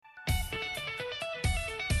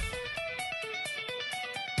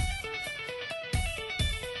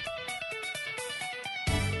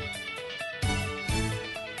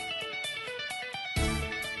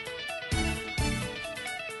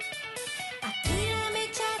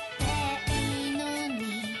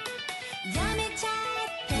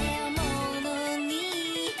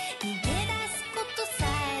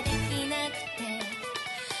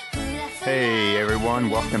Hey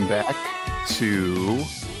everyone, welcome back to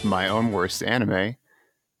My Own Worst Anime.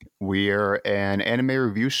 We're an anime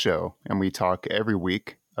review show and we talk every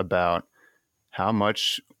week about how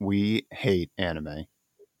much we hate anime.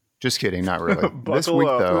 Just kidding, not really. This Buckle week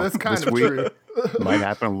up. though, That's kind this of week true. might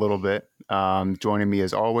happen a little bit. Joining me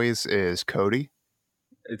as always is Cody.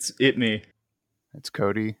 It's me. It's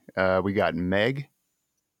Cody. We got Meg.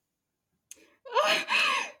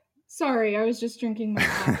 Sorry, I was just drinking my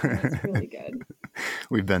coffee. It's really good.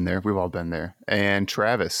 We've been there. We've all been there. And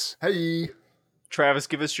Travis. Hey. Travis,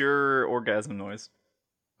 give us your orgasm noise.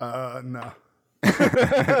 No.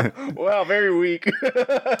 Wow, very weak.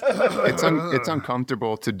 It's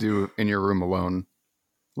uncomfortable to do in your room alone.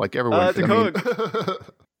 Like everyone. Dakota,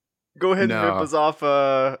 go ahead and rip us off.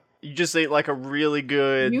 You just ate like a really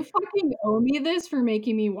good. You fucking owe me this for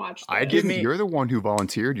making me watch this. I didn't. You're the one who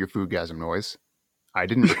volunteered your foodgasm noise. I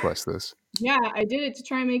didn't request this. Yeah, I did it to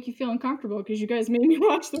try and make you feel uncomfortable because you guys made me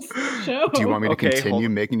watch this show. Do you want me to continue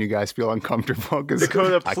making you guys feel uncomfortable?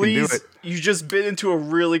 Dakota, please. You just bit into a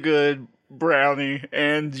really good brownie,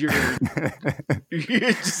 and you're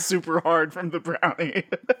just super hard from the brownie.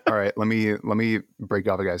 All right, let me break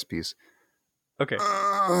off a guy's piece. Okay.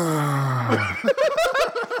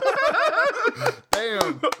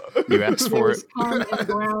 Damn. You asked for it. Cum and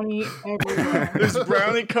brownie everywhere. There's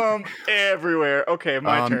brownie cum everywhere. Okay,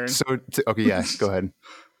 my turn. Okay, yes, go ahead.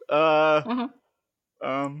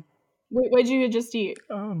 What'd you just eat?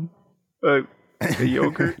 A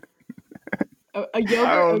yogurt. A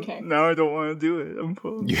yogurt? Okay. Now I don't want to do it. I'm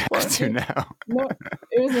full. You have to now. No,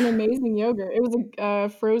 it was an amazing yogurt. It was a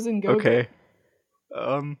frozen go-gurt.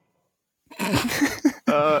 Okay.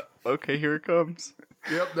 Okay, here it comes.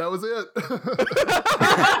 Yep, that was it.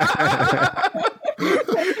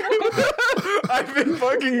 I've been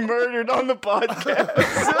fucking murdered on the podcast.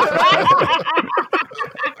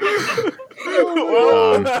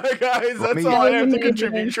 Well, guys, that's all I have to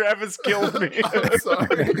contribute. Travis killed me. I'm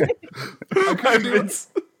sorry.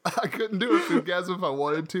 I couldn't do a foodgasm if I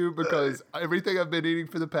wanted to because everything I've been eating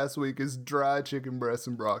for the past week is dry chicken breast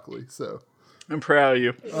and broccoli. So I'm proud of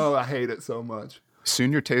you. Oh, I hate it so much.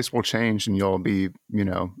 Soon your taste will change and you'll be,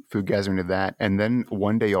 foodgasming to that. And then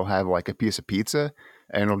one day you'll have like a piece of pizza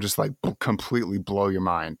and it'll just like completely blow your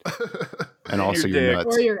mind. And also your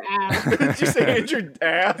nuts. Or your ass. Did you say and your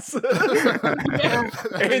ass? Yeah.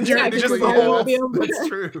 And you're just the whole. That's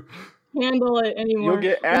true. Handle it anymore. You'll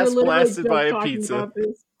get ass blasted by a pizza.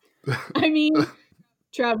 I mean,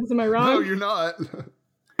 Travis, am I wrong? No, you're not.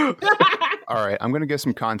 All right, I'm going to give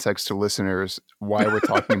some context to listeners why we're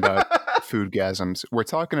talking about foodgasms. We're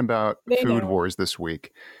talking about Food Wars this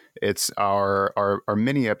week. It's our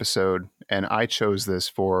mini episode, and I chose this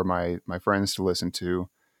for my friends to listen to,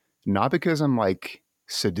 not because I'm like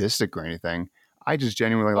sadistic or anything. I just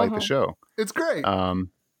genuinely like the show. It's great.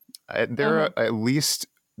 There are at least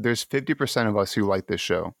there's 50% of us who like this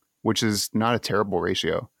show, which is not a terrible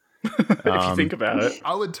ratio. If you think about it,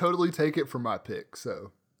 I would totally take it for my pick.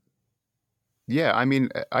 So. Yeah, I mean,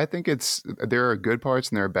 I think there are good parts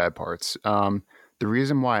and there are bad parts. The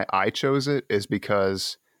reason why I chose it is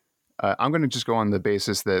because I'm going to just go on the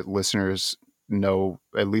basis that listeners know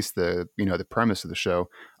at least the premise of the show.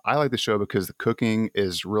 I like the show because the cooking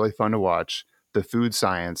is really fun to watch. The food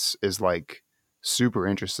science is like super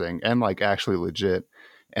interesting and like actually legit.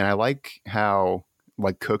 And I like how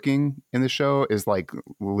like cooking in the show is like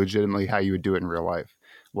legitimately how you would do it in real life.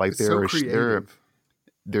 Like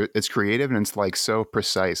it's creative and it's like so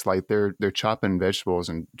precise. Like they're chopping vegetables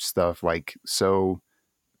and stuff like so,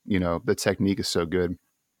 the technique is so good.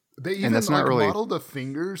 They even model the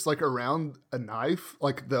fingers like around a knife,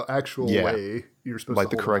 like the actual way you're supposed to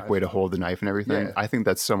like the correct way to hold the knife and everything. Yeah. I think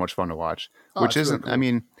that's so much fun to watch. Which isn't really cool. I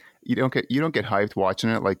mean, you don't get hyped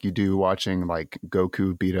watching it like you do watching like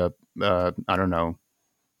Goku beat up I don't know,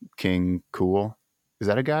 King Cool. Is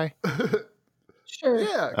that a guy? Sure.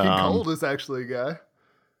 Yeah, King Cold is actually a guy.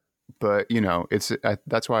 But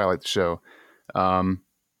that's why I like the show.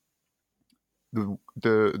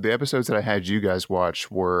 The episodes that I had you guys watch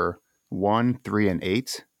were 1, 3, and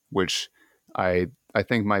 8, which I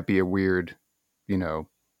think might be a weird,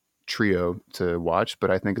 trio to watch, but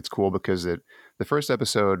I think it's cool because the first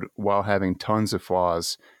episode, while having tons of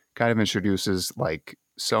flaws, kind of introduces like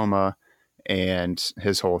Soma and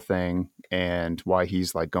his whole thing and why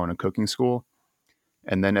he's like going to cooking school.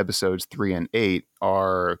 And then episodes 3 and 8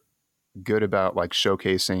 are good about like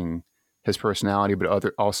showcasing his personality,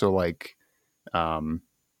 but also like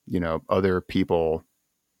other people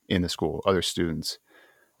in the school, other students.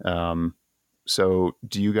 So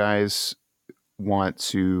do you guys want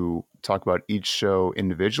to talk about each show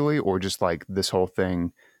individually or just like this whole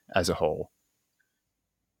thing as a whole.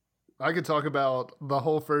 I could talk about the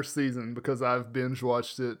whole first season because I've binge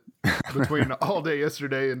watched it between all day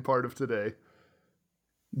yesterday and part of today.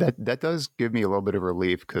 That does give me a little bit of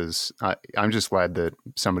relief because I'm just glad that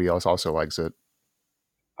somebody else also likes it.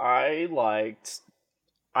 I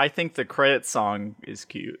think the credit song is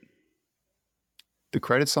cute. The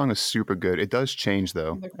credit song is super good. It does change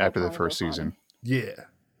though after the first season. Yeah.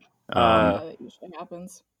 That usually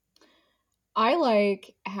happens. I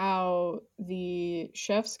like how the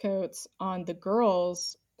chef's coats on the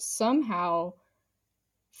girls somehow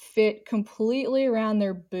fit completely around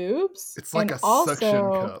their boobs. It's like and a suction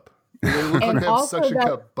cup. They look like they have suction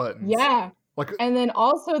cup buttons. Yeah. Like and then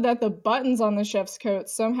also that the buttons on the chef's coat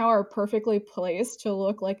somehow are perfectly placed to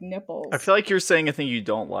look like nipples. I feel like you're saying a thing you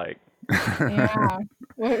don't like. Yeah.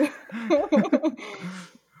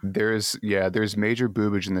 There's major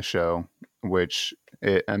boobage in the show, which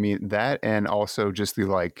that and also just the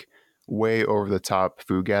like way over the top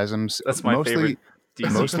foodgasms. That's my favorite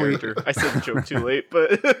DC character. I said the joke too late, but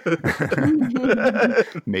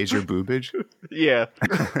major boobage. Yeah,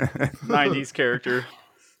 90s character.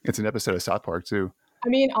 It's an episode of South Park too. I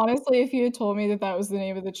mean, honestly, if you had told me that was the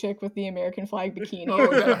name of the chick with the American flag bikini.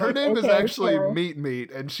 Oh, yeah, her name is actually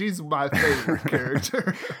Meat, and she's my favorite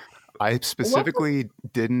character. I specifically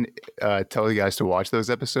didn't tell you guys to watch those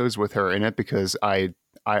episodes with her in it because I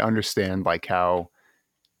understand like how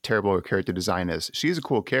terrible her character design is. She's a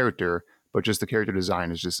cool character, but just the character design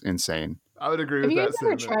is just insane. I would agree with that. Have you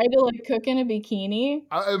guys ever tried to like cook in a bikini?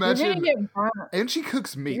 I imagine. You're gonna get burnt. And she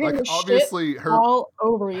cooks meat. You're Like gonna obviously shit all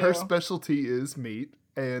over you. Her specialty is meat.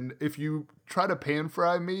 And if you try to pan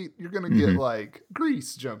fry meat, you're gonna get like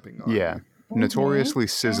grease jumping on. Yeah. Notoriously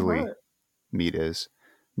sizzly meat is.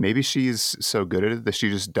 Maybe she's so good at it that she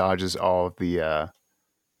just dodges all the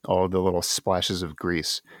little splashes of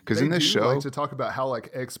grease. Because in this show, like to talk about how like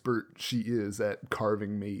expert she is at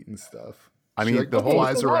carving meat and stuff. I mean, the whole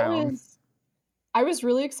flies around. I was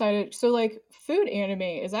really excited. So like food anime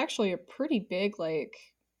is actually a pretty big like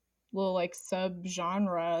little like sub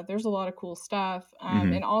genre. There's a lot of cool stuff.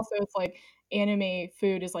 And also it's like anime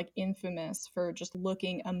food is like infamous for just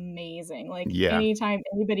looking amazing. Like anytime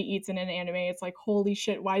anybody eats in an anime, it's like, holy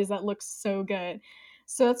shit, why does that look so good?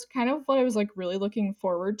 So that's kind of what I was like really looking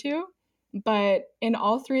forward to. But in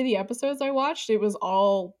all 3 of the episodes I watched, it was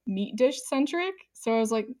all meat dish centric. So I was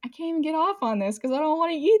like, I can't even get off on this because I don't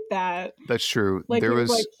want to eat that. That's true. Like there was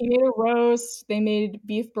like he made a roast, they made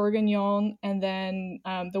beef bourguignon, and then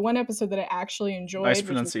the one episode that I actually enjoyed, nice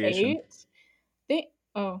pronunciation.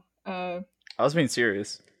 I was being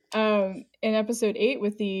serious. In episode 8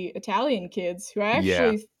 with the Italian kids, who I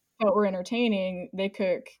actually thought were entertaining, they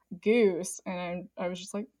cook goose, and I was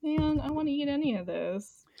just like, man, I want to eat any of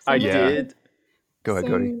this. I did. Go ahead,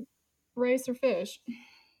 Cody. Rice or fish.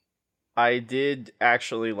 I did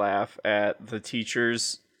actually laugh at the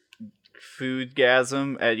teacher's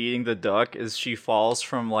foodgasm at eating the duck as she falls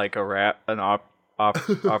from like an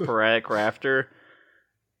operatic rafter,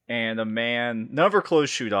 and a man, none of her clothes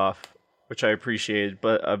shoot off, which I appreciated,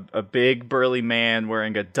 but a big burly man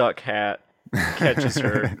wearing a duck hat catches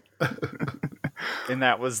her. And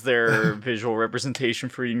that was their visual representation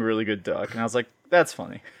for eating really good duck. And I was like, that's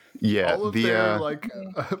funny. Yeah. All of their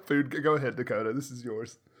food. Go ahead, Dakota. This is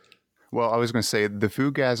yours. Well, I was going to say the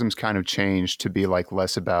foodgasms kind of changed to be like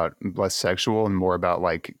less sexual and more about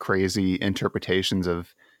like crazy interpretations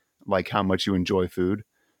of like how much you enjoy food,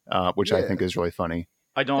 which I think is really funny.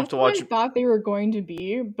 I don't have to watch. I thought they were going to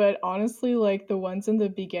be, but honestly, like the ones in the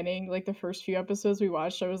beginning, like the first few episodes we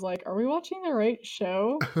watched, I was like, are we watching the right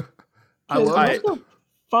show? I love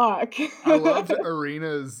fuck. I loved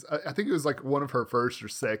Arena's. I think it was like one of her first or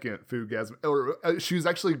second foodgasm. Or she was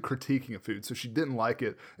actually critiquing a food, so she didn't like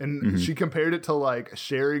it, and she compared it to like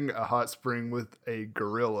sharing a hot spring with a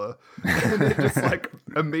gorilla, and it just like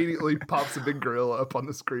immediately pops a big gorilla up on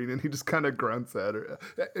the screen, and he just kind of grunts at her.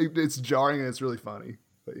 It's jarring and it's really funny.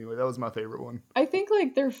 But anyway, that was my favorite one. I think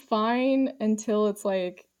like they're fine until it's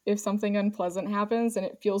like if something unpleasant happens and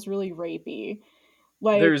it feels really rapey.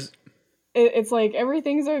 Like it's like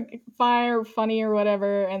everything's fine or funny or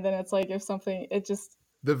whatever, and then it's like if something, it just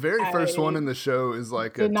the very first one in the show is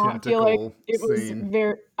like a tentacle feel like it scene. Was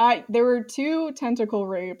very. There were 2 tentacle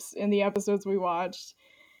rapes in the episodes we watched,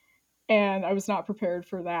 and I was not prepared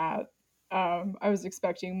for that. I was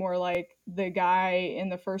expecting more like the guy in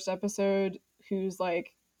the first episode who's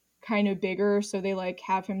like kind of bigger, so they like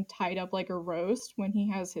have him tied up like a roast when he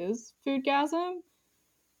has his foodgasm.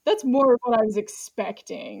 That's more of what I was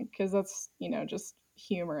expecting, because that's, just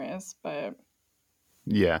humorous, but...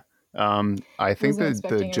 Yeah. I think that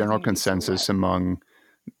the general consensus among,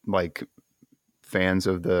 like, fans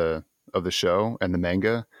of the show and the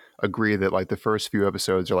manga agree that like the first few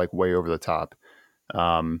episodes are like way over the top.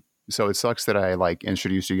 So it sucks that I like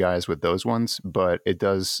introduced you guys with those ones, but it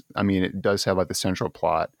does have like the central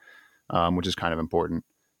plot, which is kind of important.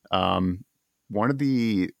 One of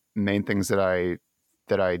the main things that I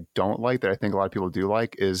don't like, that I think a lot of people do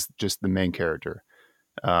like, is just the main character.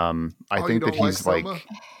 I think that he's like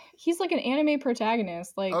he's like an anime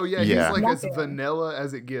protagonist. Like, oh yeah, Yeah. he's like as nothing. vanilla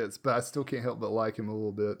as it gets, but I still can't help but like him a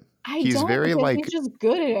little bit. He's don't, very, because like- he's just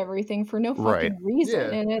good at everything for no Right. fucking reason.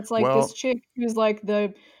 Yeah. And it's like Well- this chick who's like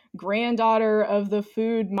the granddaughter of the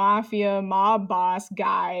food mafia mob boss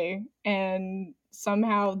guy, and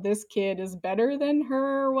somehow this kid is better than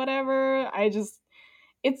her or whatever.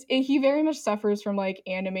 He very much suffers from like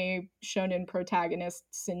anime shonen protagonist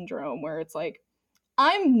syndrome, where it's like,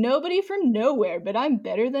 I'm nobody from nowhere, but I'm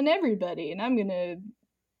better than everybody, and I'm gonna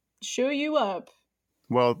show you up.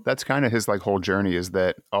 Well, that's kind of his like whole journey, is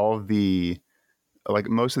that all of the, like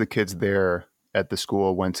most of the kids there at the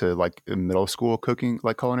school went to like a middle school cooking,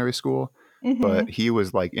 like culinary school, Mhm. but he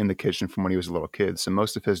was like in the kitchen from when he was a little kid. So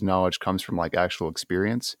most of his knowledge comes from like actual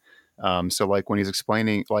experience. So like when he's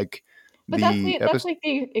explaining like But that's like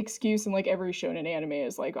the excuse in like every shonen anime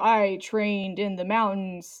is like, I trained in the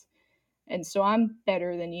mountains, and so I'm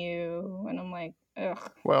better than you. And I'm like,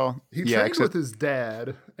 ugh. well, He yeah, trained except with his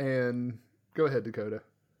dad, and go ahead, Dakota.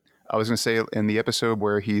 I was gonna say in the episode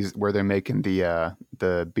where they're making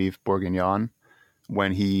the beef bourguignon,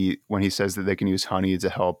 when he says that they can use honey to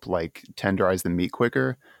help like tenderize the meat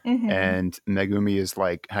quicker, Mhm. and Megumi is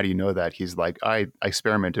like, "How do you know that?" He's like, "I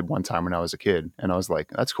experimented one time when I was a kid," and I was like,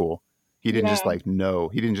 "That's cool." He didn't just Yeah. like know.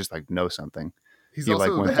 He didn't just like know something. He's He, like,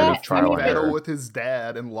 also went through had the a trial and battle error. with his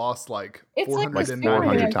dad and lost like It's like the 490 Superman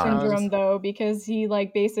 400 times. syndrome, though, because he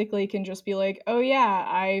like basically can just be like, oh yeah,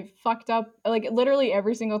 I fucked up. Like literally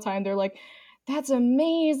every single time they're like, that's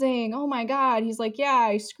amazing. Oh my god. He's like, yeah,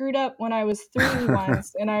 I screwed up when I was 3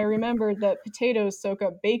 once, and I remembered that potatoes soak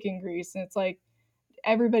up bacon grease, and it's like,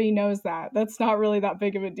 everybody knows that. That's not really that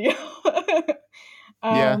big of a deal.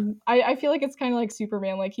 Yeah. I feel like it's kind of like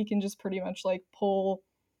Superman. Like he can just pretty much like pull.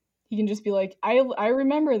 He can just be like, I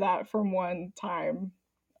remember that from one time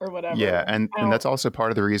or whatever. Yeah, and I don't- that's also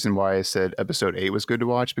part of the reason why I said episode 8 was good to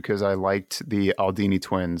watch, because I liked the Aldini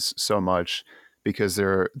twins so much, because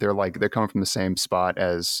they're coming from the same spot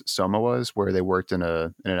as Soma was, where they worked in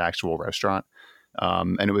an actual restaurant.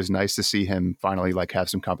 And it was nice to see him finally like have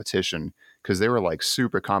some competition, because they were like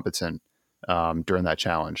super competent during that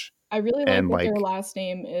challenge. I really like and, that their like- last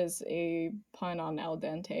name is a pun on al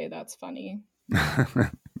dente. That's funny.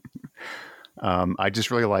 I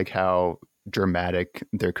just really like how dramatic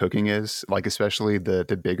their cooking is, like especially the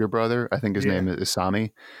bigger brother. I think his Yeah. name is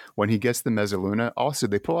Isami. When he gets the mezzaluna, also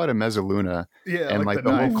they pull out a mezzaluna, Yeah, and like the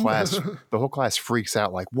the whole knife. class freaks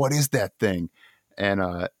out, like, what is that thing? And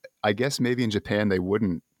I guess maybe in Japan they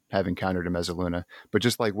wouldn't have encountered a mezzaluna, but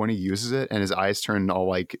just like when he uses it and his eyes turn all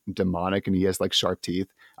like demonic and he has like sharp teeth,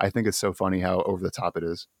 I think it's so funny how over the top it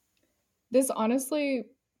is. This honestly,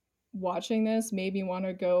 watching this made me want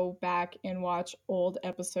to go back and watch old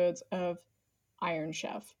episodes of Iron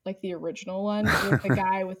Chef, like the original one with the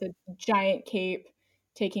guy with a giant cape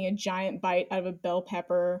taking a giant bite out of a bell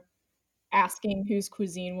pepper, asking whose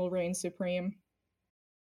cuisine will reign supreme.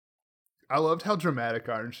 I loved how dramatic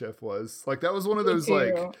Iron Chef was. Like that was one of Me those too.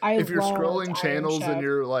 like I if you're loved scrolling Iron channels and Chef.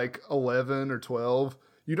 you're like 11 or 12,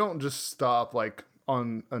 you don't just stop like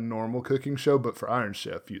on a normal cooking show, but for Iron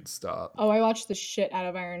Chef you'd stop. Oh, I watched the shit out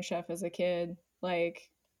of Iron Chef as a kid. Like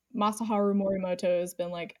Masaharu Morimoto has been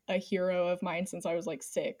like a hero of mine since I was like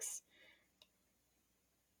 6.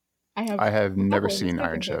 I have never couple of seen his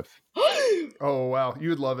Iron cooking Chef. books. Oh wow, you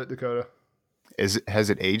would love it, Dakota. Has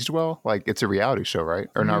it aged well? Like it's a reality show, right?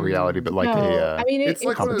 Or not reality, but like No, a I mean, It's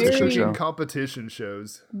like one of those competition cooking show. competition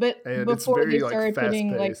shows. But and it's before very, they like, started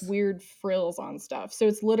putting like fast-paced. weird frills on stuff. So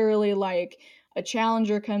it's literally like a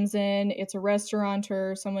challenger comes in, it's a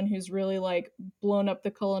restaurateur, someone who's really like blown up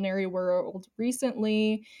the culinary world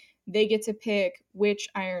recently. They get to pick which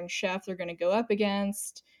Iron Chef they're going to go up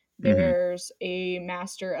against. There's a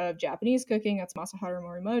master of Japanese cooking, that's Masaharu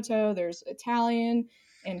Morimoto. There's Italian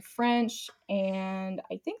and French, and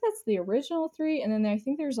I think that's the original 3. And then I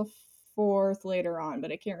think there's a 4th later on,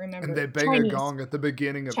 but I can't remember. And they bang Chinese. a gong at the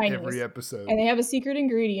beginning of Chinese. every episode. And they have a secret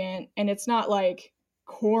ingredient, and it's not like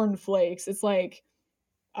cornflakes. It's like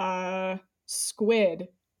squid,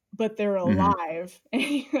 but they're alive.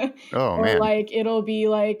 Oh Or man. like it'll be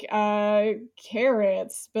like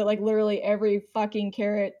carrots, but like literally every fucking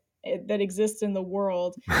carrot that exists in the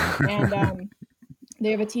world. And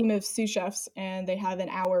They have a team of sous chefs, and they have an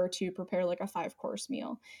hour to prepare like a 5-course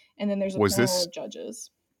meal. And then there's a panel of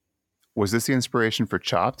judges. Was this the inspiration for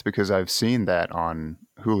Chopped? Because I've seen that on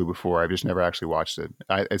Hulu before. I've just never actually watched it.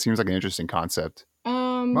 It seems like an interesting concept.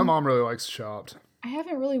 My mom really likes Chopped. I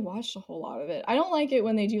haven't really watched a whole lot of it. I don't like it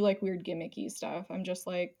when they do like weird gimmicky stuff. I'm just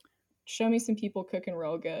like, show me some people cooking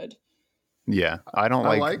real good. Yeah, I don't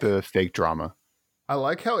like the fake drama. I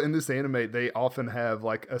like how in this anime they often have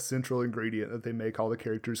like a central ingredient that they make all the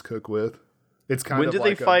characters cook with. It's kind when of did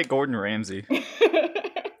like they fight Gordon Ramsay?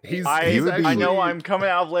 I know I'm coming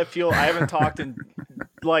out of left field. I haven't talked in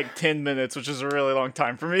like 10 minutes, which is a really long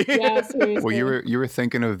time for me. Yeah, seriously. Well, you were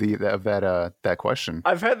thinking of that question.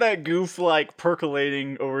 I've had that goof like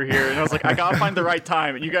percolating over here, and I was like, I gotta find the right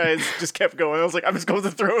time. And you guys just kept going. I was like, I'm just going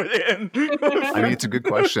to throw it in. I mean, it's a good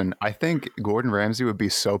question. I think Gordon Ramsay would be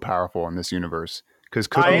so powerful in this universe because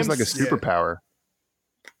cooking is like a superpower.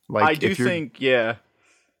 Like, I do think, yeah.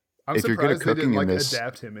 I'm if you're good at surprised they cooking didn't in like this,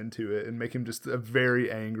 adapt him into it and make him just a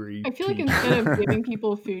very angry. I feel like instead of giving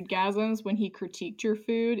people foodgasms when he critiqued your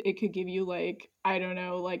food, it could give you like, I don't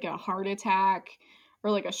know, like a heart attack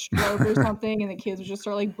or like a stroke or something, and the kids would just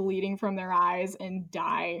start like bleeding from their eyes and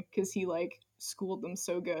die because he like schooled them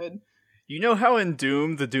so good. You know how in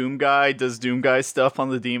Doom, the Doom guy does Doom guy stuff on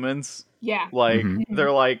the demons? Yeah. Like,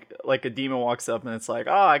 they're like a demon walks up and it's like,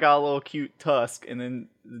 oh, I got a little cute tusk. And then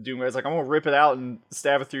the Doom guy's like, I'm going to rip it out and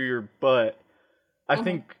stab it through your butt. I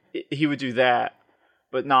think he would do that,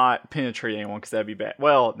 but not penetrate anyone because that'd be bad.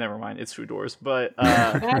 Well, never mind. It's Food Wars. But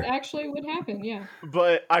that actually would happen, yeah.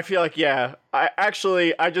 But I feel like, yeah,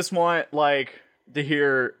 I just want, like, to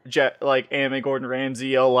hear anime Gordon Ramsay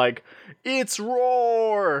yell like, "It's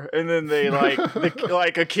roar!" and then they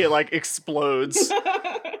like a kid like explodes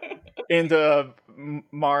into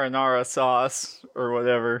marinara sauce or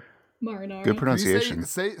whatever. Marinara. Good pronunciation.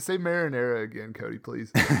 Say marinara again, Cody,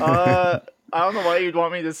 please. I don't know why you'd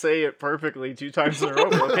want me to say it perfectly 2 times in a row.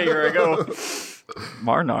 But okay, here I go.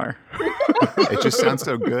 Marnar. It just sounds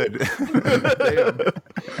so good. Damn.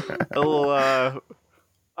 A little,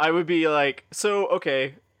 I would be like, so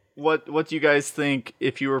okay, what do you guys think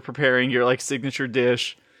if you were preparing your like signature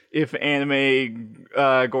dish? If anime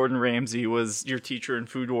Gordon Ramsay was your teacher in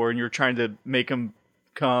Food War and you're trying to make him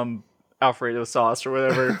come Alfredo sauce or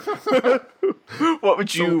whatever, what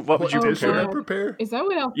would you prepare? Is that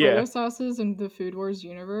what Alfredo sauce is in the Food Wars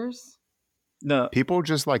universe? No, people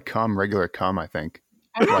just like regular cum. I think.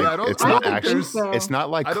 It's not actually. So. It's not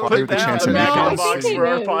like Claudia with a chance of box for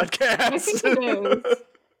our podcast. I think it is.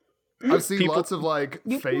 I've seen lots of like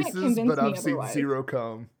faces, but I've seen zero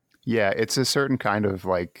cum. Yeah, it's a certain kind of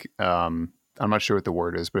like I'm not sure what the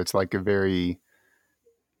word is, but it's like a very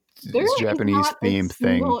Japanese themed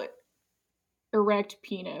thing. Erect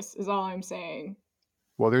penis is all I'm saying.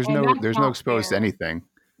 Well, there's no exposed anything.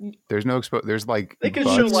 There's no exposed. There's like they can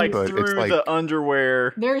butts, show like but through it's like, the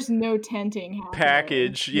underwear. There's no tenting happening.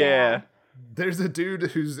 Package, yeah. There's a dude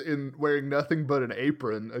who's wearing nothing but an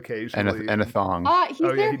apron occasionally and a thong. He's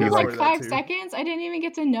there for like 5 seconds. I didn't even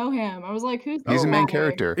get to know him. I was like, "Who's?" He's a main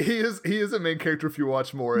character. He is a main character if you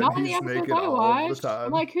watch more. Not and in he's the naked episodes I all watched. the time.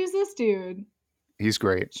 I'm like, "Who's this dude?" He's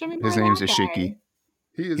great. Show me His more name's of that Ishiki.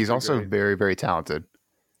 guy. He's also very, very talented.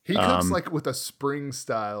 He cooks like with a spring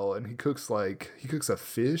style, and he cooks a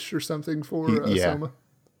fish or something for Soma.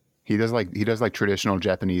 He does like traditional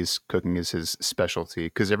Japanese cooking is his specialty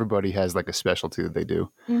because everybody has like a specialty that they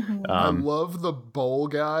do. Mm-hmm. I love the bowl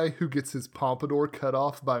guy who gets his pompadour cut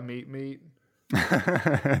off by Meat.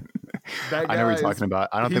 That guy I know what you're talking about.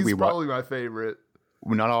 I don't think we probably my favorite.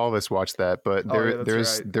 Not all of us watch that, but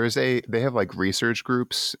they have like research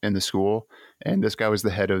groups in the school, and this guy was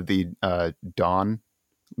the head of the Dawn.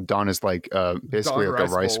 Dawn is like basically like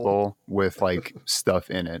a rice bowl with like stuff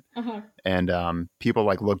in it, and people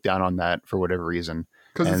like look down on that for whatever reason.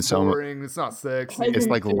 Because it's boring, it's not sexy. It's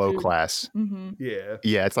like low class. Mm-hmm.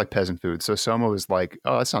 Yeah, it's like peasant food. So Soma was like,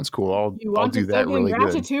 "Oh, that sounds cool. I'll do that really good."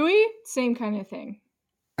 Ratatouille, same kind of thing.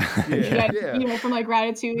 Yeah. You know, from like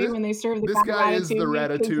Ratatouille when they serve the this guy is the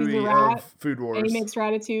Ratatouille of Food Wars. And he makes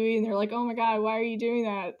Ratatouille, and they're like, "Oh my god, why are you doing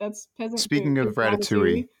that? That's peasant." Speaking food. of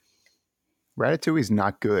Ratatouille. Ratatouille is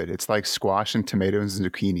not good. It's like squash and tomatoes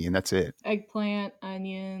and zucchini, and that's it. Eggplant,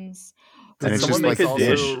 onions. And it's just make like a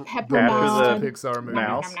dish pepper after the Pixar movie.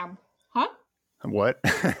 mouse. Huh? What?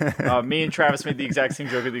 Me and Travis made the exact same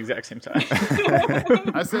joke at the exact same time.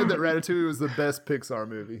 I said that Ratatouille was the best Pixar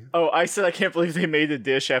movie. Oh, I said I can't believe they made a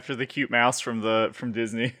dish after the cute mouse from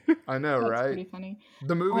Disney. I know, That's right? pretty funny.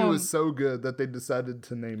 The movie was so good that they decided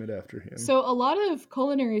to name it after him. So a lot of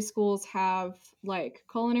culinary schools have like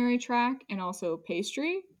culinary track and also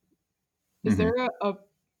pastry. Is there a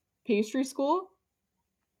pastry school?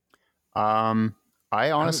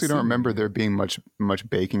 I honestly don't remember there being much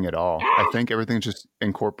baking at all. I think everything's just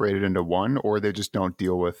incorporated into one, or they just don't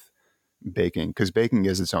deal with baking, because baking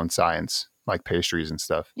is its own science, like pastries and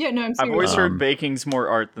stuff. Yeah, no, I'm serious. I've always heard baking's more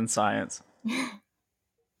art than science.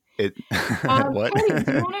 What? Cody,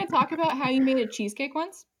 do you want to talk about how you made a cheesecake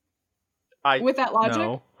once? With that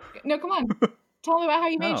logic? No, come on. Tell me about how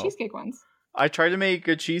you made a cheesecake once. I tried to make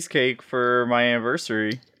a cheesecake for my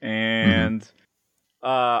anniversary, and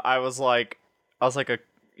I was like,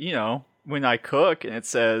 when I cook and it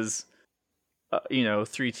says,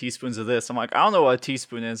 3 teaspoons of this, I'm like, I don't know what a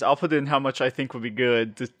teaspoon is. I'll put in how much I think would be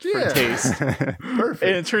good for taste. Perfect.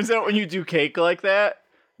 And it turns out when you do cake like that,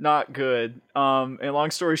 not good. And long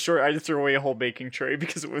story short, I just threw away a whole baking tray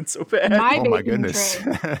because it went so bad. My goodness.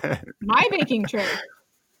 My baking tray.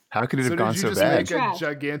 How could it have gone so just bad? Make a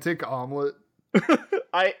gigantic omelet.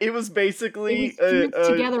 It was basically a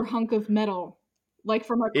together hunk of metal, like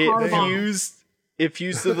from a car bomb. It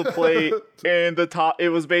fused to the plate, and the top, it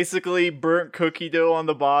was basically burnt cookie dough on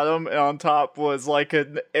the bottom, and on top was like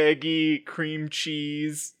an eggy cream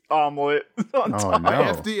cheese omelet on top. No.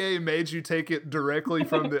 FDA made you take it directly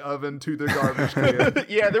from the oven to the garbage can.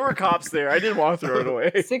 Yeah, there were cops there. I didn't want to throw it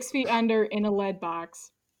away. 6 feet under in a lead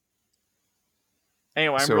box.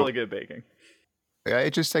 Anyway, I'm really good at baking. Yeah,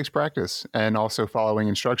 it just takes practice and also following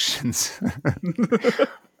instructions.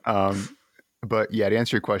 But yeah, to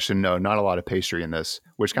answer your question, no, not a lot of pastry in this,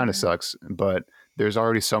 which kind of sucks, but there's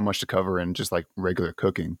already so much to cover in just like regular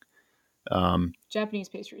cooking. Japanese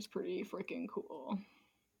pastry is pretty freaking cool.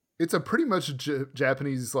 It's a pretty much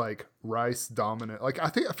Japanese like rice dominant. Like I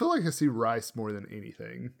feel like I see rice more than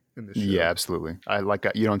anything in this show. Yeah, absolutely.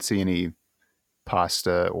 You don't see any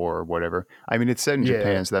pasta or whatever. I mean, it's set in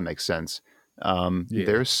Japan, so that makes sense.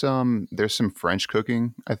 There's some French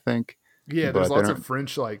cooking, I think. Yeah, there's lots of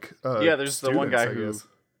French there's the one guy who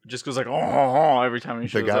just goes like oh every time he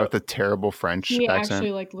shows up. The guy with the terrible French accent.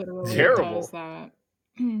 Actually literally terrible. does that.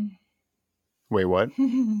 Wait, what?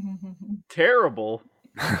 Terrible.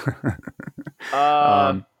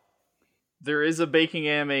 There is a baking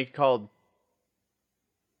anime called.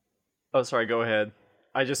 Oh, sorry. Go ahead.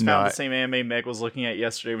 I just found the same anime Meg was looking at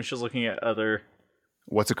yesterday when she was looking at other.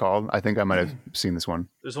 What's it called? I think I might have seen this one.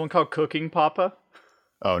 There's one called Cooking Papa.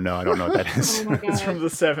 Oh no, I don't know what that is. Oh my God. It's from the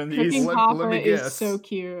 70s. Cooking Papa is so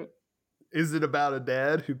cute. Is it about a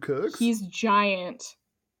dad who cooks? He's giant,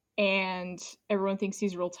 and everyone thinks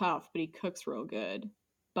he's real tough, but he cooks real good.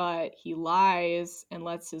 But he lies and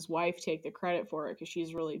lets his wife take the credit for it because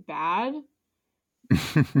she's really bad.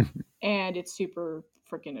 And it's super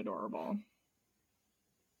freaking adorable.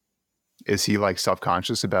 Is he like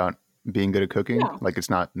self-conscious about being good at cooking? No. Like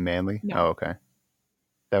it's not manly? No. Oh, okay.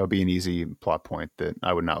 That would be an easy plot point that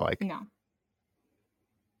I would not like. No.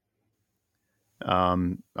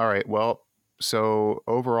 All right. Well, so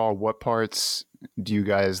overall, what parts do you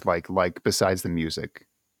guys like besides the music?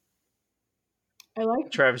 I like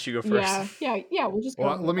Travis. You go first. Yeah. We'll just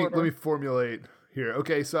go. Let me formulate here.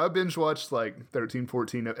 Okay, so I binge watched like 13,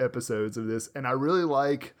 14 episodes of this, and I really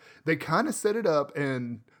like. They kind of set it up,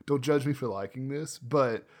 and don't judge me for liking this,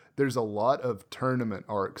 but there's a lot of tournament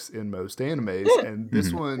arcs in most animes, and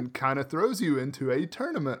this one kind of throws you into a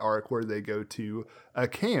tournament arc where they go to a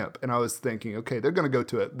camp. And I was thinking, okay, they're going to go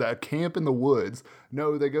to a camp in the woods.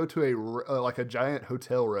 No, they go to a giant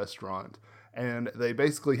hotel restaurant, and they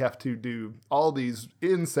basically have to do all these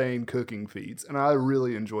insane cooking feats. And I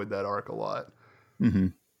really enjoyed that arc a lot. Mm-hmm.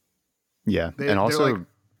 Yeah, and also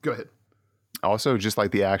go ahead. Also, just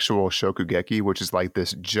like the actual Shokugeki, which is like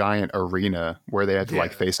this giant arena where they have to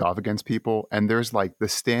like face off against people. And there's like the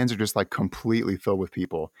stands are just like completely filled with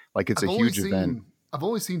people. Like it's a huge event. I've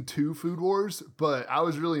only seen 2 Food Wars, but I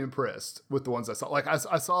was really impressed with the ones I saw. Like I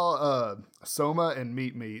saw Soma and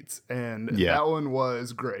Meats, and that one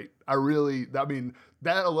was great.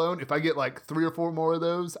 That alone, if I get like 3 or 4 more of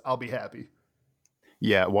those, I'll be happy.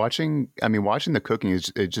 Yeah, watching the cooking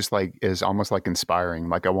is almost like inspiring.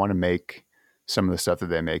 Like I want to make some of the stuff that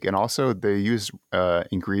they make, and also they use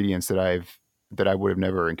ingredients that I would have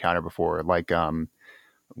never encountered before. Like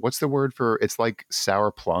what's the word for? It's like sour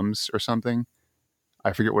plums or something.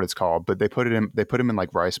 I forget what it's called, but they put them in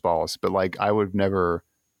like rice balls. But like I would never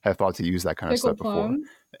have thought to use that kind of stuff before.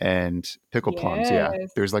 And pickled plums, yeah.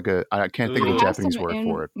 There's like I can't think of the Japanese word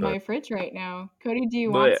for it. My fridge right now. Cody, do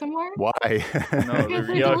you want some more? Why? No, they're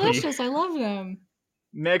delicious. I love them.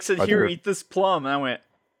 Meg said, "Here, eat this plum," and I went,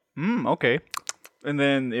 okay. And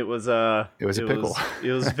then it was a pickle.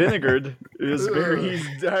 It was vinegared. It was very.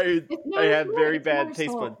 I had very bad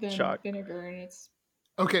taste bud shock. Vinegar, and it's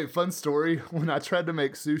Okay, fun story. When I tried to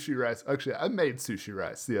make sushi rice, actually, I made sushi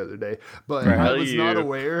rice the other day, but Right. I was not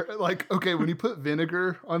aware. Like, okay, when you put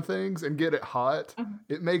vinegar on things and get it hot,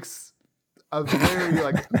 it makes a very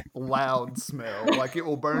like loud smell. Like it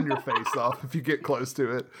will burn your face off if you get close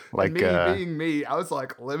to it. Like and being me, I was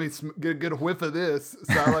like, let me get a whiff of this.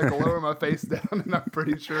 So I like lower my face down, and I'm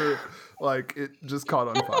pretty sure like it just caught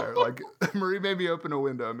on fire. Like Marie made me open a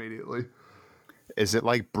window immediately. Is it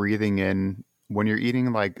like breathing in when you're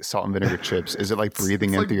eating like salt and vinegar chips? Is it like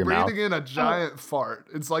breathing into your mouth? Breathing in a giant fart.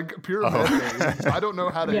 It's like pure methane. I don't know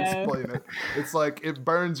how to explain it. It's like it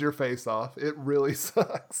burns your face off. It really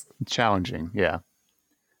sucks. Challenging, yeah.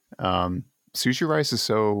 Sushi rice is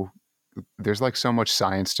there's like so much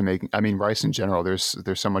science to making. I mean, rice in general. There's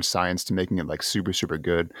so much science to making it like super super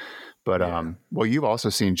good. But well, you've also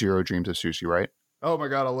seen Jiro Dreams of Sushi, right? Oh my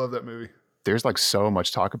god, I love that movie. There's like so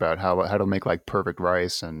much talk about how to make like perfect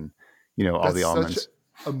rice and all the elements.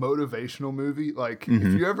 Such a motivational movie. Like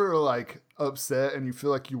if you ever like upset and you feel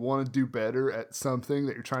like you want to do better at something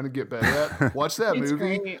that you're trying to get better at, watch that movie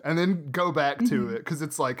great. and then go back to it, because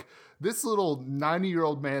it's like this little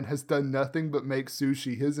 90-year-old man has done nothing but make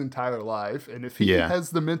sushi his entire life, and if he has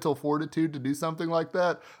the mental fortitude to do something like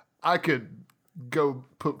that, I could go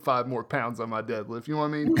put 5 more pounds on my deadlift. You know what I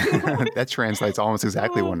mean? That translates almost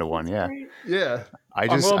exactly 1-to-1. Yeah. Great. Yeah. I'm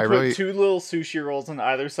gonna put 2 little sushi rolls on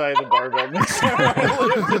either side of the barbell next time I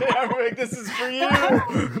lift it. I'm like, this is for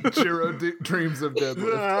you. Jiro dreams of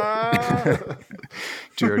deadlift.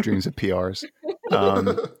 Jiro dreams of PRs.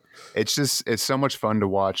 It's so much fun to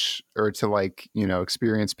watch, or to like,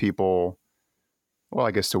 experience people. Well,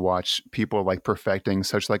 I guess to watch people like perfecting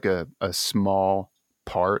such like a small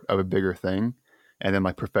part of a bigger thing, and then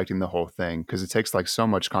like perfecting the whole thing, because it takes like so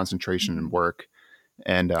much concentration and work.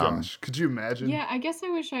 And gosh, could you imagine? Yeah, I guess I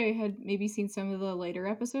wish I had maybe seen some of the later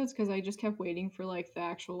episodes, because I just kept waiting for like the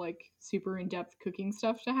actual like super in-depth cooking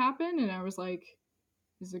stuff to happen, and I was like,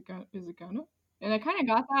 is it gonna? And I kind of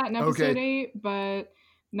got that in episode 8, but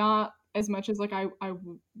not as much as like I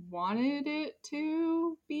wanted it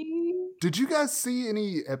to be. Did you guys see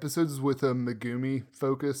any episodes with a Megumi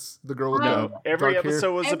focus? The girl with No, every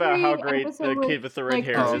episode was about how great the kid with the red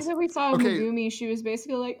hair is. That we saw Megumi, she was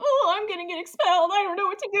basically like, "Oh, I'm gonna get expelled. I don't know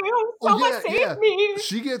what to do. Someone save me!"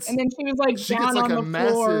 And then she was like down on the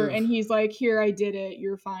floor, and he's like, "Here, I did it.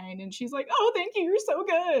 You're fine." And she's like, "Oh, thank you. You're so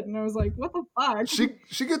good." And I was like, "What the fuck?"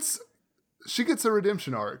 She gets a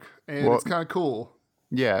redemption arc, and it's kind of cool.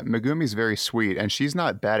 Yeah, Megumi's very sweet, and she's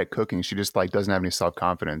not bad at cooking. She just like doesn't have any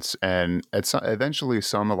self-confidence, and eventually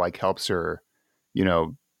Soma like helps her,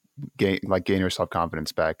 gain her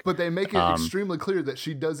self-confidence back. But they make it extremely clear that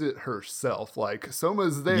she does it herself. Like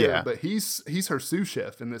Soma's there, but he's her sous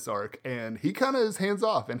chef in this arc, and he kind of is hands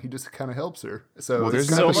off, and he just kind of helps her. So did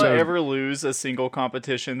Soma ever lose a single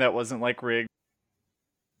competition that wasn't like rigged?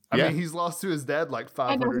 I mean, he's lost to his dad like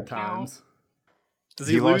 500 times. Does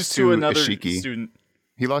he lose to another student?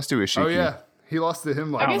 He lost to Ishiki. Oh yeah, he lost to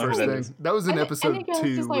him like first thing. That was in episode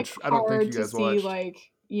 2, which I don't think you guys watched. Like,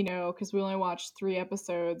 because we only watched 3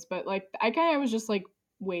 episodes, but like I kind of was just like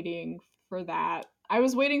waiting for that. I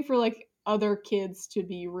was waiting for like other kids to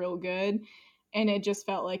be real good, and it just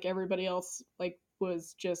felt like everybody else like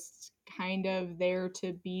was just kind of there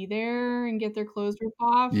to be there and get their clothes ripped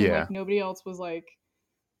off. Yeah, and, like nobody else was like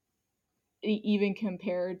even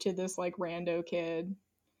compared to this like rando kid.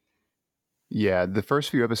 Yeah, the first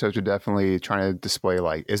few episodes are definitely trying to display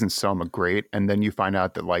like, isn't Soma great? And then you find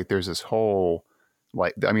out that like there's this whole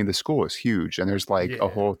the school is huge, and there's like a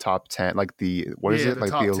whole top 10, like the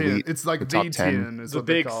elite. It's like the top 10 is the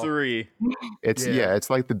big 3. It's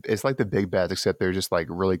like the big bats, except they're just like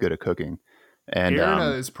really good at cooking. And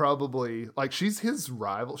Erina is probably like she's his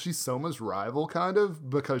rival. She's Soma's rival, kind of,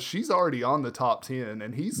 because she's already on the top 10,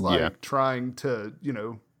 and he's like trying to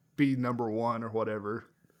be number 1 or whatever.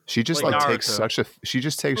 She just takes such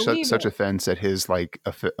offense at his like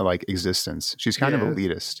existence. She's kind of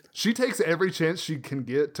elitist. She takes every chance she can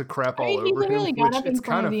get to crap all over him. He literally got up in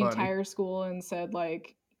front of the funny. entire school and said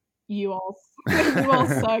like, "You all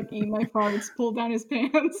suck. Eat my farts." Pulled down his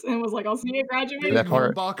pants and was like, "I'll see you at graduation." That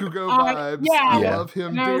part, Bakugo vibes. I love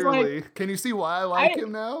him dearly. Like, can you see why I like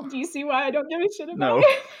him now? Do you see why I don't give a shit about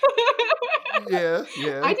it? Yeah.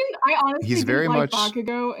 I honestly He's very didn't like much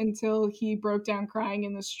Bakugo until he broke down crying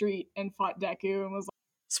in the street and fought Deku and was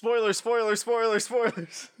like, Spoilers.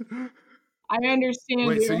 I understand.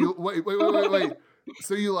 Wait, you. so you wait.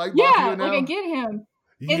 So you like Bakugo now? Like I get him.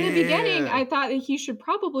 In the beginning, I thought that he should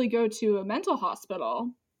probably go to a mental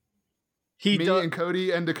hospital. Me and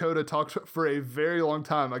Cody and Dakota talked for a very long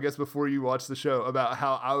time, I guess before you watched the show, about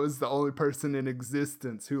how I was the only person in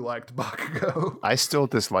existence who liked Bakugo. I still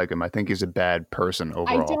dislike him. I think he's a bad person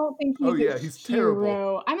overall. I don't think he's he's hero.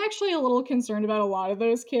 terrible. I'm actually a little concerned about a lot of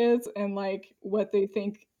those kids and like what they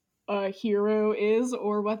think a hero is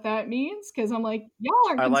or what that means, because I'm like, y'all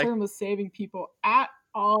aren't concerned with saving people at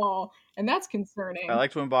all, and that's concerning. I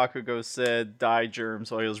liked when Bakugo said "die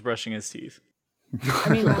germs" while he was brushing his teeth. I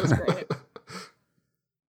mean, that's great.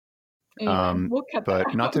 Anyway, we'll cut but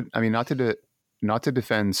that not to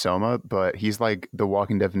defend Soma, but he's like the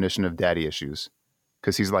walking definition of daddy issues,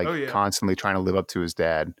 because he's like constantly trying to live up to his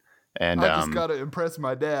dad. And I just gotta impress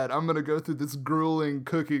my dad. I'm gonna go through this grueling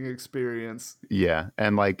cooking experience. Yeah,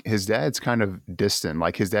 and like his dad's kind of distant.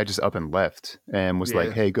 Like his dad just up and left and was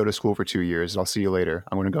like, "Hey, go to school for 2 years. I'll see you later.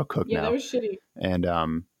 I'm gonna go cook now." Yeah, that was shitty. And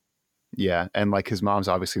and like his mom's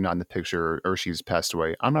obviously not in the picture, or she's passed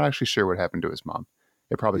away. I'm not actually sure what happened to his mom.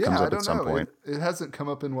 It probably comes up at some point. It hasn't come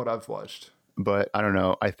up in what I've watched. But I don't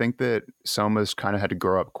know. I think that Soma's kind of had to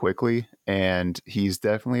grow up quickly, and he's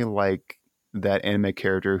definitely like that anime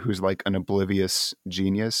character who's like an oblivious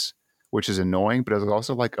genius, which is annoying, but is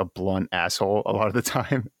also like a blunt asshole a lot of the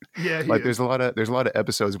time. Yeah, like there's a lot of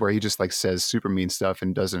episodes where he just like says super mean stuff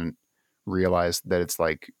and doesn't realize that it's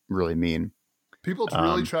like really mean. People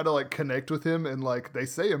really try to like connect with him, and like they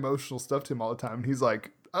say emotional stuff to him all the time. And he's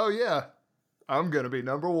like, "Oh yeah, I'm gonna be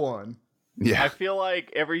number one." Yeah, I feel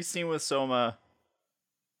like every scene with Soma.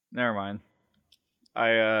 Never mind.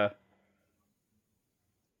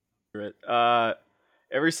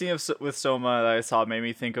 Every scene with Soma that I saw made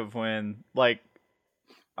me think of when, like,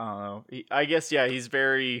 I don't know. I guess he's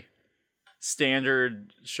very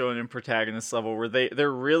standard shonen protagonist level, where they're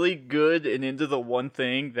really good and into the one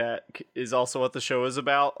thing that is also what the show is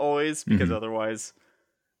about always, because otherwise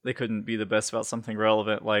they couldn't be the best about something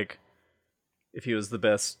relevant. Like if he was the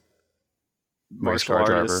best martial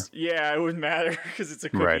artist, it wouldn't matter because it's a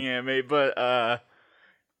cooking anime. But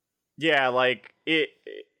like it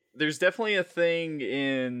there's definitely a thing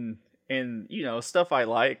in stuff I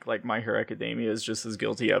like My Hero Academia is just as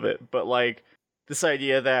guilty of it, but like this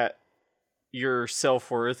idea that your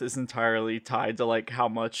self-worth is entirely tied to like how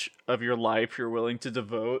much of your life you're willing to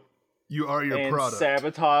devote, you are your and product,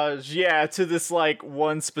 sabotage to this like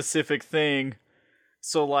one specific thing.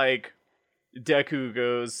 So like Deku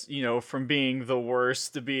goes, from being the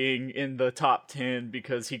worst to being in the top 10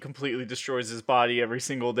 because he completely destroys his body every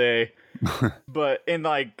single day. But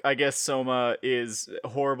like I guess Soma is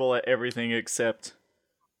horrible at everything except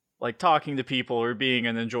like talking to people or being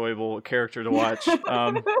an enjoyable character to watch,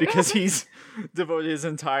 because he's devoted his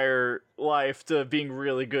entire life to being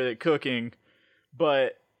really good at cooking.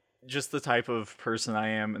 But just the type of person I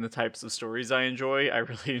am and the types of stories I enjoy, I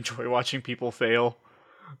really enjoy watching people fail.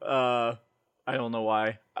 I don't know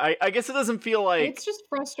why. I guess it doesn't feel like... It's just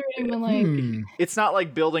frustrating when, like... It's not,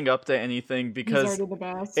 like, building up to anything, because... He's already the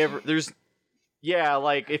best. There's... Yeah,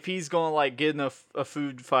 like, if he's going, like, get in a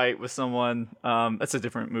food fight with someone... that's a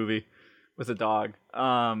different movie. With a dog.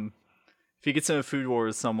 If he gets in a food war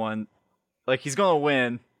with someone... Like, he's gonna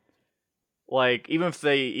win. Like, even if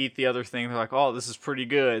they eat the other thing, they're like, oh, this is pretty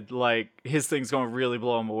good. Like, his thing's gonna really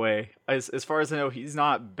blow him away. As far as I know, he's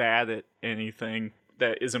not bad at anything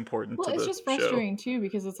that is important to the show. Well, it's just frustrating too,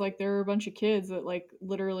 because it's like there are a bunch of kids that like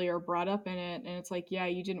literally are brought up in it, and it's like, yeah,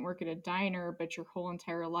 you didn't work at a diner, but your whole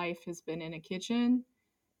entire life has been in a kitchen,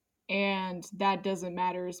 and that doesn't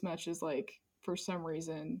matter as much as like for some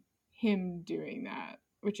reason him doing that,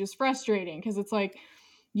 which is frustrating, because it's like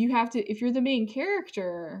you have to, if you're the main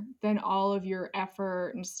character, then all of your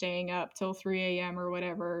effort and staying up till 3 a.m. or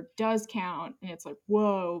whatever does count, and it's like,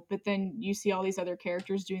 whoa, but then you see all these other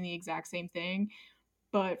characters doing the exact same thing,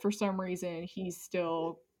 but for some reason he's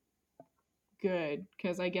still good,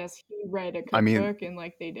 because I guess he read a cookbook and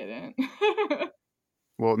like they didn't.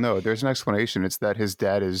 Well, no, there's an explanation. It's that his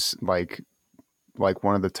dad is like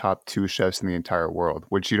one of the top 2 chefs in the entire world,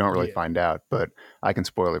 which you don't really find out, but I can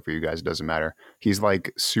spoil it for you guys. It doesn't matter. He's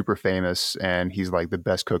like super famous, and he's like the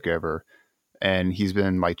best cook ever, and he's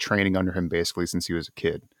been like training under him basically since he was a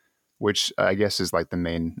kid, which I guess is like the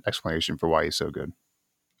main explanation for why he's so good.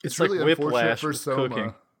 It's really like unfortunate for Soma.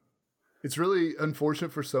 Cooking. It's really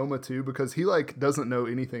unfortunate for Soma too, because he like doesn't know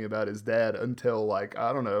anything about his dad until like,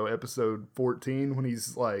 I don't know, episode 14, when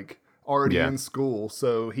he's like already in school.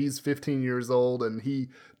 So he's 15 years old, and he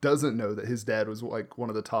doesn't know that his dad was like one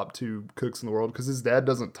of the top 2 cooks in the world, because his dad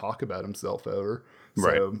doesn't talk about himself ever.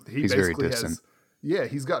 Right. So he's very distant.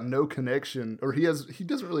 He's got no connection, or he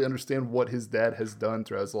doesn't really understand what his dad has done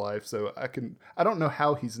throughout his life. So I don't know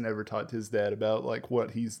how he's never talked to his dad about like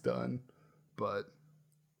what he's done, but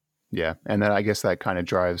Yeah, and then I guess that kind of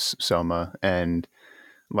drives Soma, and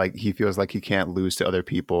like he feels like he can't lose to other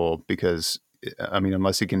people because I mean,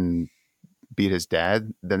 unless he can beat his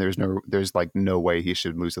dad, then there's like no way he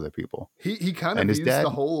should lose to other people. He kind of And his views dad, the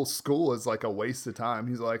whole school as like a waste of time.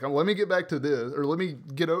 He's like, oh, let me get back to this, or let me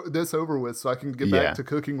get this over with so I can get Yeah. back to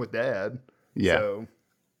cooking with dad. Yeah. So,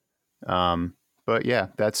 but yeah,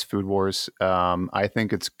 that's Food Wars. I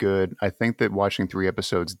think it's good. I think that watching 3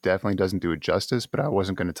 episodes definitely doesn't do it justice, but I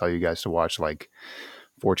wasn't going to tell you guys to watch like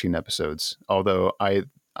 14 episodes. Although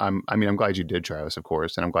I'm glad you did, Travis, of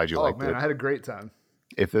course, and I'm glad you liked it. I had a great time.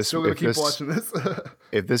 If this, Still gonna keep watching this.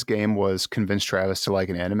 If this game was convince Travis to like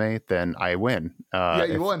an anime, then I win. Yeah,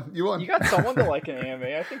 you won. You got someone to like an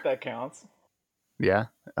anime. I think that counts. Yeah.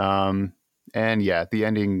 And yeah, the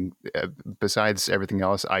ending, besides everything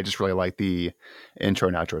else, I just really like the intro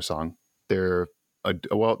and outro song. The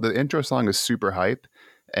intro song is super hype,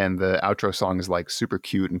 and the outro song is like super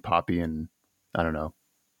cute and poppy, and I don't know.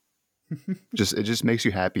 It just makes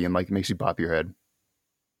you happy and like makes you bop your head.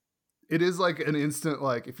 It is like an instant,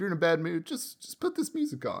 like if you're in a bad mood, just put this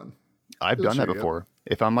music on. I've done that before.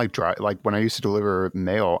 If I'm like dry, like when I used to deliver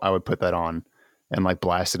mail, I would put that on and like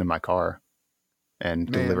blast it in my car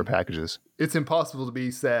and deliver packages. It's impossible to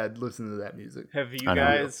be sad listening to that music. Have you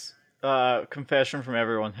guys, confession from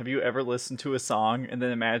everyone, have you ever listened to a song and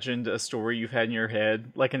then imagined a story you've had in your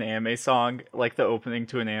head, like an anime song, like the opening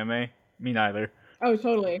to an anime? Me neither. Oh,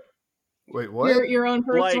 totally. Wait, what? Your own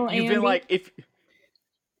personal like you've been like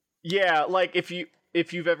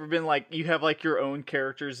if you've ever been like you have like your own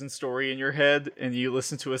characters and story in your head and you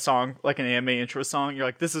listen to a song like an anime intro song, you're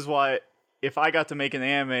like, this is what if I got to make an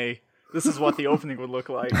anime, this is what the opening would look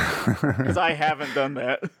like. Because I haven't done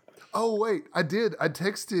that. Oh wait, I did. I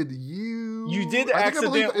texted you. You did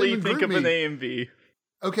accidentally think of an AMV.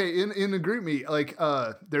 Okay, in the group me, like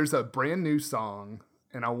there's a brand new song.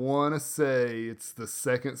 And I want to say it's the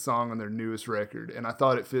second song on their newest record. And I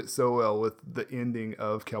thought it fit so well with the ending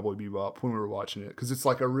of Cowboy Bebop when we were watching it. Because it's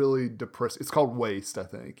like a really depressing... It's called Waste, I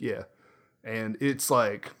think. Yeah. And it's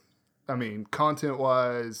like... I mean,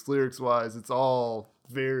 content-wise, lyrics-wise, it's all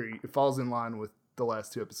very... It falls in line with the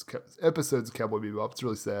last 2 episodes of Cowboy Bebop. It's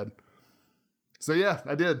really sad. So yeah,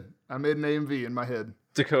 I did. I made an AMV in my head.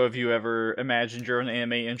 Dakota, have you ever imagined your own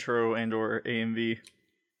anime intro and or AMV?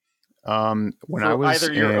 When I was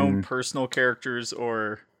either your own personal characters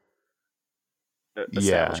or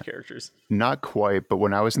established characters. Not quite, but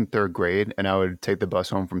when I was in 3rd grade and I would take the bus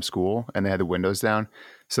home from school and they had the windows down,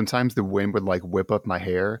 sometimes the wind would like whip up my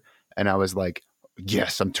hair and I was like,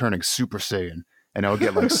 yes, I'm turning Super Saiyan. And I would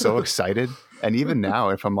get like so excited. And even now,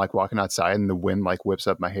 if I'm like walking outside and the wind like whips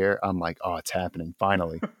up my hair, I'm like, oh, it's happening.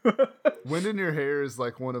 Finally. Wind in your hair is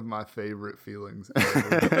like one of my favorite feelings.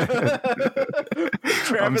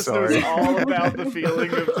 Travis knows all about the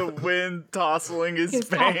feeling of the wind tossing his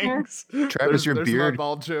fangs. Travis, your beard. My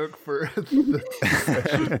ball joke for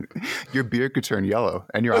your beard could turn yellow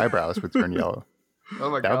and your eyebrows would turn yellow. Oh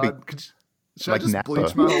my God. Should like I just Nappa.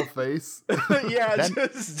 bleach my whole face? Yeah,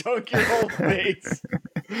 just dunk your whole face.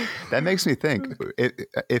 That makes me think.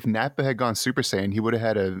 If Nappa had gone Super Saiyan, he would have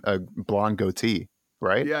had a blonde goatee,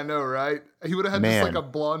 right? Yeah, I know, right? He would have had just like a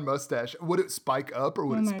blonde mustache. Would it spike up or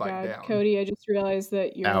would it spike down? Cody, I just realized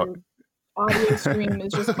that your audio stream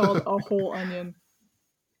is just called a whole onion.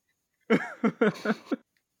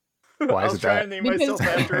 Why I was trying to name myself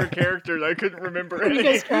after a character and I couldn't remember it.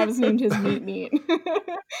 Because Travis named his meat.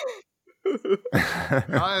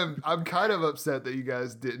 I'm kind of upset that you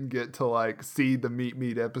guys didn't get to like see the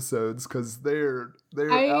meat episodes because they're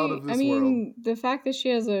out of this world. The fact that she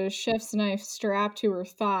has a chef's knife strapped to her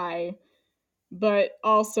thigh, but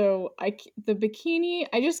also the bikini,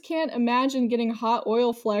 I just can't imagine getting hot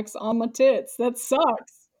oil flecks on my tits. That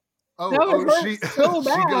sucks. She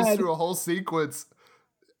goes through a whole sequence.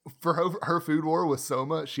 For her food war with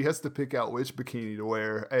Soma, she has to pick out which bikini to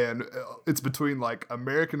wear, and it's between like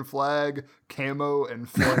American flag, camo, and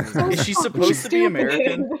flame. Is she supposed to be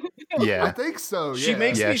American? Yeah, I think so. Yeah, she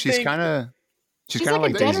makes me she's think kind of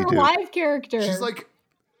like a Dead Daisy or Alive character.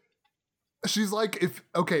 She's like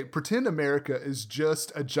pretend America is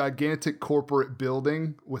just a gigantic corporate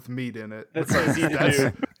building with meat in it. That's easy to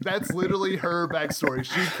do. That's literally her backstory.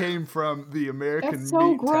 She came from the American That's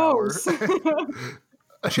so meat gross. tower.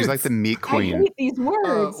 She's like the meat queen. I hate these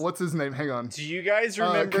words. What's his name? Hang on. Do you guys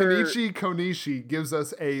remember? Kenichi Konishi gives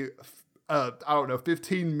us a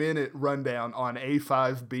 15-minute rundown on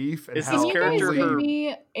A5 beef. And Is how this character give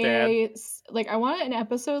me dad? I want an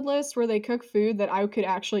episode list where they cook food that I could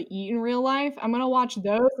actually eat in real life. I'm gonna watch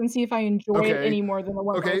those and see if I enjoy it any more than the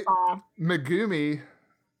ones I saw. Megumi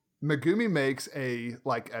Megumi makes a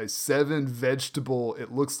 7 vegetable.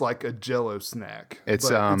 It looks like a Jello snack. It's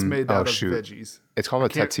made out of shoot. veggies. It's called a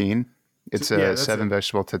tatine. It's a 7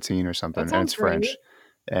 vegetable tatine or something, and it's great. French.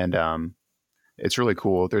 And it's really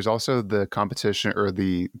cool. There's also the competition or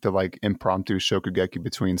the like impromptu shokugeki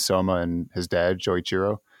between Soma and his dad,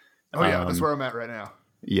 Joichiro. Oh yeah, that's where I'm at right now.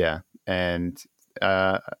 Yeah, and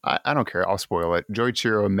I don't care. I'll spoil it.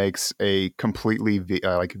 Joichiro makes a completely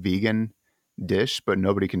vegan dish, but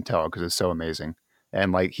nobody can tell because it's so amazing.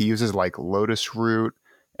 And like he uses like lotus root,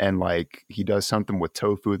 and like he does something with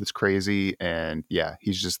tofu that's crazy. And yeah,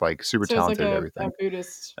 he's just like super talented at everything. A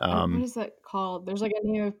Buddhist. What is that called? There's like a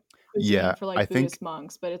name of cuisine for like Buddhist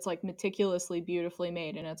monks, but it's like meticulously, beautifully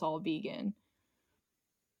made, and it's all vegan.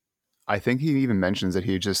 I think he even mentions that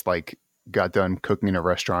he just like got done cooking in a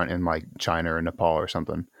restaurant in like China or Nepal or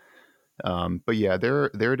something. But yeah,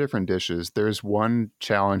 there are different dishes. There's one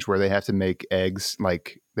challenge where they have to make eggs,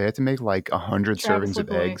 like they have to make like 100 servings of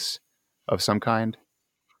eggs of some kind.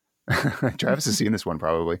 Travis has seen this one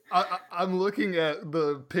probably. I'm looking at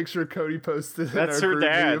the picture Cody posted. That's her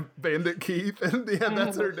dad, Bandit Keith, and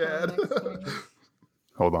that's her dad.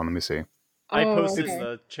 Hold on, let me see. I posted in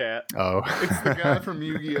the chat. Oh, it's the guy from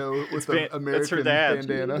Yu-Gi-Oh with the American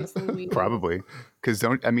bandana. Probably, because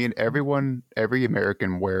every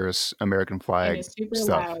American wears American flag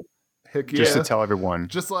stuff. Loud. Heck yeah. Just to tell everyone.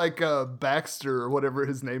 Just like Baxter or whatever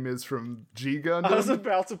his name is from G Gundam. I was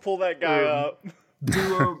about to pull that guy up.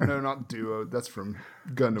 Duo? No, not Duo. That's from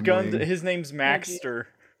Gundam. His name's Maxter.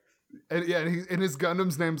 And yeah, and his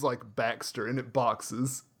Gundam's name's like Baxter, and it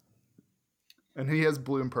boxes. And he has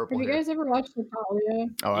blue and purple hair. Have you guys ever watched Natalia?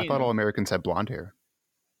 Oh, I thought all Americans had blonde hair.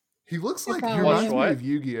 He looks like he reminds me of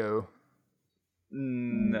Yu-Gi-Oh.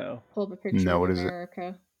 No. Pull the picture no, of what is America.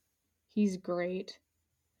 it? He's great.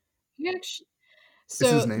 He actually.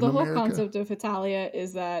 So the whole concept of Italia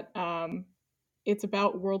is that it's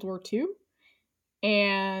about World War II,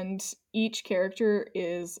 and each character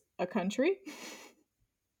is a country.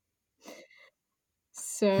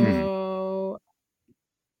 So.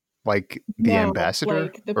 Like the ambassador?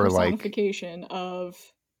 Like the personification of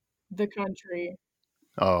the country.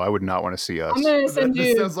 Oh, I would not want to see us. I'm gonna send you.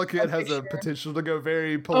 This sounds like it has a potential to go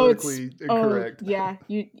very politically incorrect. Yeah,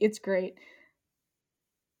 it's great.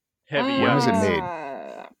 Heavy. When was it made?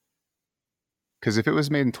 Because if it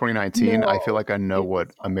was made in 2019, I feel like I know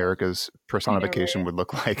what America's personification would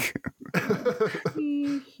look like.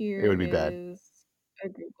 It would be bad.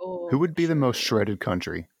 Who would be the most shredded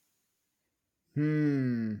country?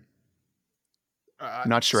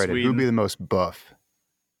 Not shredded. Sweden. Who would be the most buff?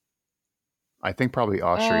 I think probably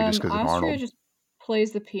Austria, just because of Arnold. Austria just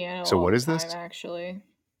plays the piano. So what is this? Actually,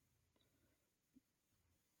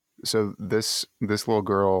 so this little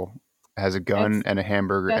girl has a gun and a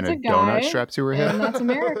hamburger and a donut strapped to her head. And that's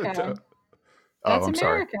America. I'm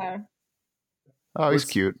sorry. Oh, he's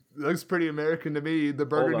cute. Looks pretty American to me. The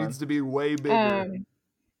burger needs to be way bigger.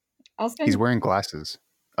 He's wearing glasses.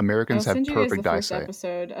 Americans have perfect eyesight.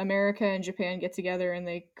 Episode. America and Japan get together and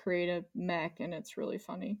they create a mech, and it's really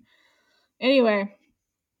funny. Anyway,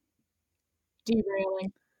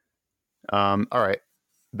 derailing. All right,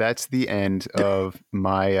 that's the end of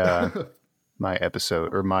my my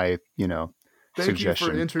episode or my suggestion. Thank you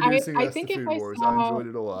for introducing us to Food Wars. I enjoyed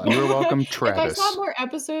it a lot. You're welcome, Travis. If I saw more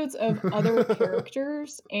episodes of other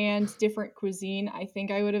characters and different cuisine, I think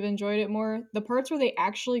I would have enjoyed it more. The parts where they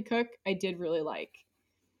actually cook, I did really like.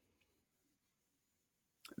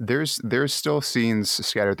 There's still scenes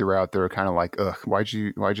scattered throughout that are kind of like, ugh, why'd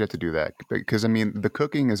you have to do that? Because I mean, the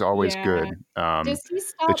cooking is always good.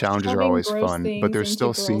 The challenges are always fun, but there's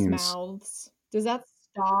still scenes. Mouths? Does that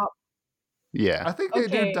stop? Yeah, I think they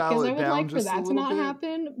did dial it down. I would like for that to not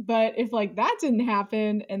happen, but if like that didn't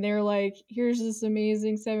happen, and they're like, "Here's this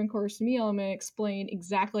amazing 7-course meal. I'm gonna explain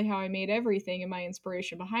exactly how I made everything and my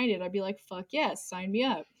inspiration behind it," I'd be like, "Fuck yes, sign me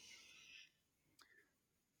up."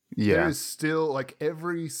 Yeah. There is still like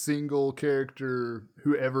every single character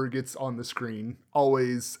who ever gets on the screen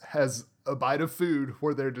always has a bite of food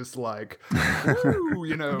where they're just like, ooh,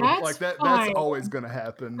 like that. That's always going to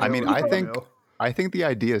happen. I mean, I think the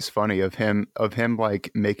idea is funny of him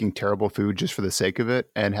like making terrible food just for the sake of it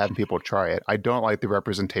and having people try it. I don't like the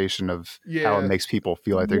representation of how it makes people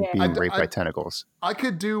feel like they're being raped by tentacles. I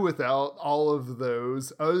could do without all of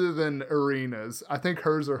those other than Arena's. I think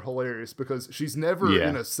hers are hilarious because she's never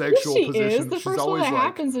in a sexual position. The first one that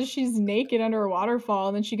happens is she's naked under a waterfall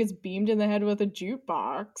and then she gets beamed in the head with a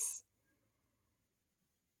jukebox.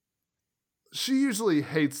 She usually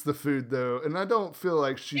hates the food though, and I don't feel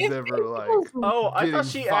like she's ever like. Oh, I thought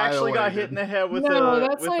she actually got hit in the head with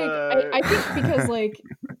I think because like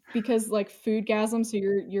because like foodgasm, so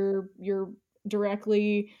you're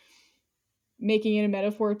directly making it a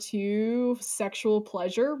metaphor to sexual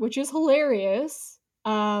pleasure, which is hilarious.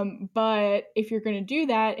 But if you're going to do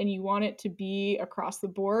that and you want it to be across the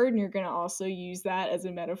board, and you're going to also use that as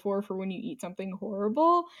a metaphor for when you eat something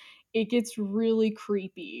horrible, it gets really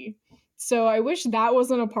creepy. So I wish that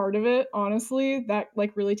wasn't a part of it, honestly. That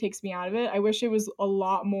like really takes me out of it. I wish it was a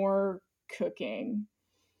lot more cooking.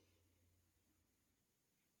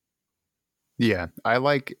 Yeah, I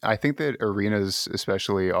think that arenas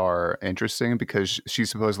especially are interesting because she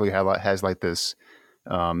supposedly has like this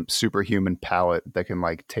superhuman palate that can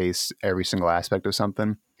like taste every single aspect of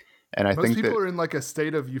something. And I Most think people that are in like a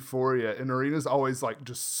state of euphoria, and Arena's always like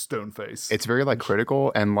just stone face. it's very like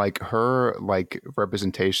critical, and like her like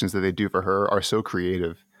representations that they do for her are so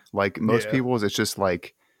creative. Like most Yeah. people's, it's just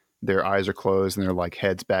like their eyes are closed and their like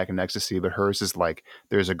heads back in ecstasy, but hers is like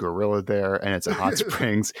there's a gorilla there and it's a hot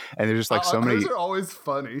springs, and there's just like so many. Those are always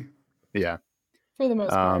funny. Yeah. For the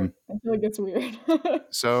most part, I feel like it's weird.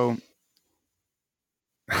 So.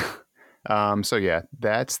 So yeah,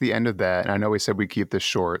 that's the end of that. And I know we said we keep this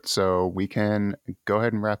short, so we can go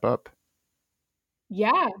ahead and wrap up.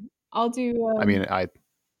 Yeah, I'll do. I mean, I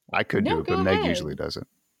could do it, but Meg usually does it.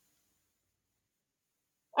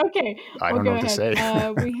 Okay, I don't know what to say.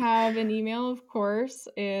 We have an email, of course.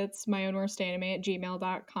 It's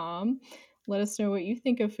myownworstanime@gmail.com. Let us know what you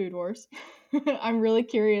think of Food Wars. I'm really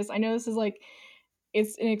curious. I know this is like,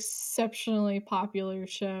 it's an exceptionally popular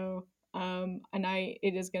show. And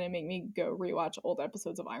it is going to make me go rewatch old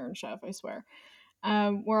episodes of Iron Chef, I swear.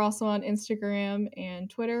 We're also on Instagram and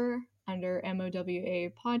Twitter under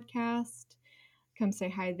MOWA Podcast. Come say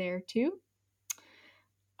hi there too.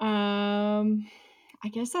 I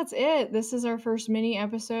guess that's it. This is our first mini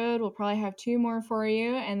episode. We'll probably have 2 more for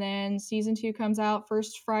you, and then season 2 comes out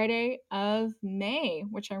first Friday of May,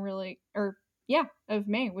 which I'm really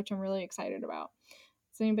excited about.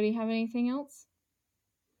 Does anybody have anything else?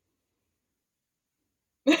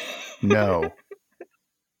 No.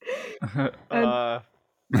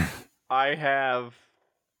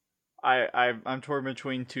 I'm torn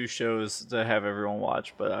between 2 shows to have everyone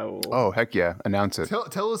watch, but I will. Oh heck yeah! Announce it.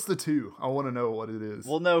 Tell us the 2. I want to know what it is.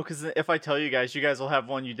 Well, no, because if I tell you guys will have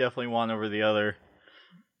one you definitely want over the other.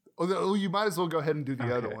 Oh, you might as well go ahead and do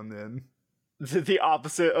the other one then. The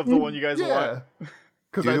opposite of the one you guys want.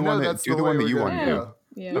 Because I know that's the one that you want to do.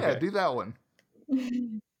 Yeah, okay. Do that one.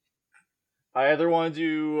 I either want to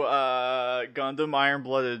do Gundam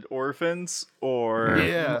Iron-Blooded Orphans or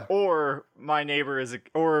my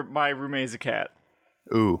roommate is a cat.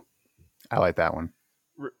 Ooh, I like that one.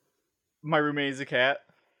 My roommate is a cat.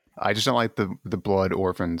 I just don't like the blood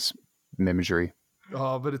orphans imagery.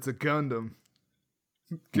 Oh, but it's a Gundam.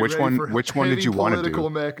 Which one did you want to do? Political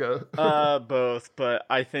mecca. Both, but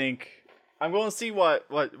I think I'm going to see what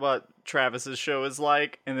Travis's show is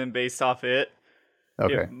like, and then based off it.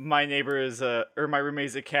 Okay. My roommate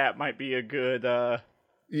is a cat might be a good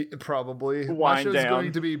probably. My wind show's down.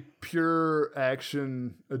 going to be pure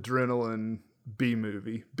action adrenaline B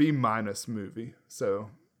movie. B- movie. So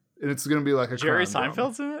and it's gonna be like a Jerry crime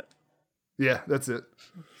Seinfeld's drama. in it? Yeah, that's it.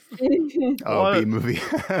 Oh, B movie.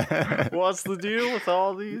 What's the deal with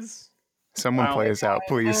all these? Someone play us out,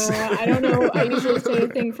 please. I don't know. I usually say a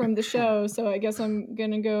thing from the show, so I guess I'm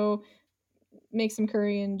gonna go make some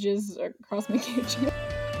curry and jizz across my kitchen.